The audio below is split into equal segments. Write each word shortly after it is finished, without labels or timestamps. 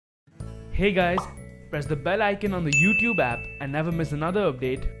Hey guys, press the bell icon on the YouTube app and never miss another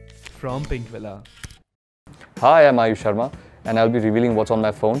update from Pinkvilla. Hi, I'm Aayush Sharma and I'll be revealing what's on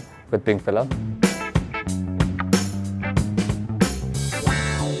my phone with Pinkvilla.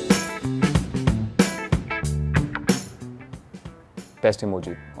 Best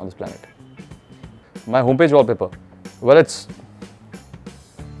emoji on this planet. My homepage wallpaper. Well, this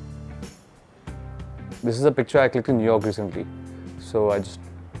is a picture I clicked in New York recently. So I just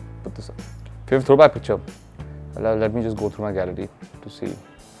put this up. Favorite throwback picture. Well, let me just go through my gallery to see.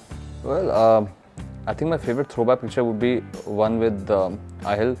 Well, I think my favorite throwback picture would be one with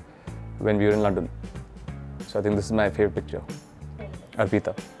Ahil when we were in London. So I think this is my favorite picture.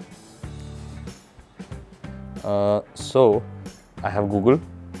 Arpita. So I have Google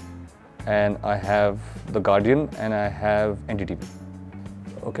and I have The Guardian and I have NDTV.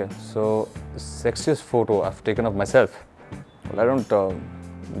 Okay, so the sexiest photo I've taken of myself. Well, I don't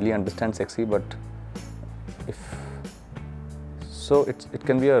really understand sexy, but it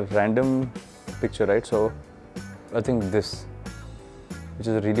can be a random picture, right? So I think this, which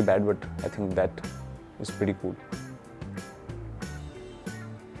is really bad, but I think that is pretty cool.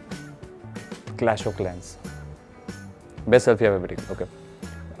 Clash of Clans. Best selfie I've ever taken. Okay.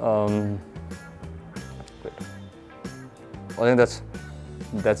 Wait. I think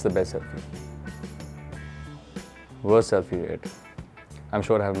that's the best selfie. Worst selfie yet. I'm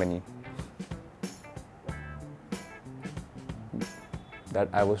sure I have many. That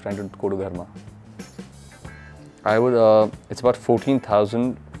I was trying to go to Dharma. I would. It's about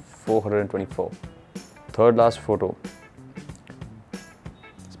 14,424. Third last photo.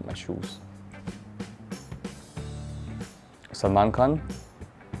 It's my shoes. Salman Khan,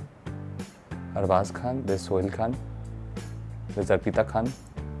 Abbas Khan, there's Sohail Khan, there's Arpita Khan.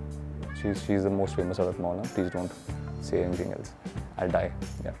 She's the most famous out of them all. Huh? Please don't say anything else. I'll die.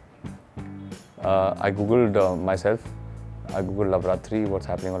 Yeah. I googled myself. I googled Loveratri. What's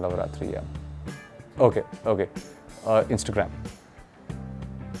happening on Loveratri? Yeah. Okay. Instagram.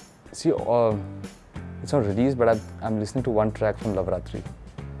 See, it's not released, but I'm listening to one track from Loveratri.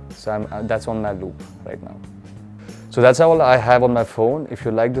 So that's on my loop right now. So that's all I have on my phone. If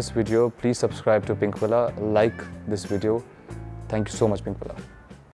you like this video, please subscribe to Pinkvilla. Like this video. Thank you so much, Pinkvilla.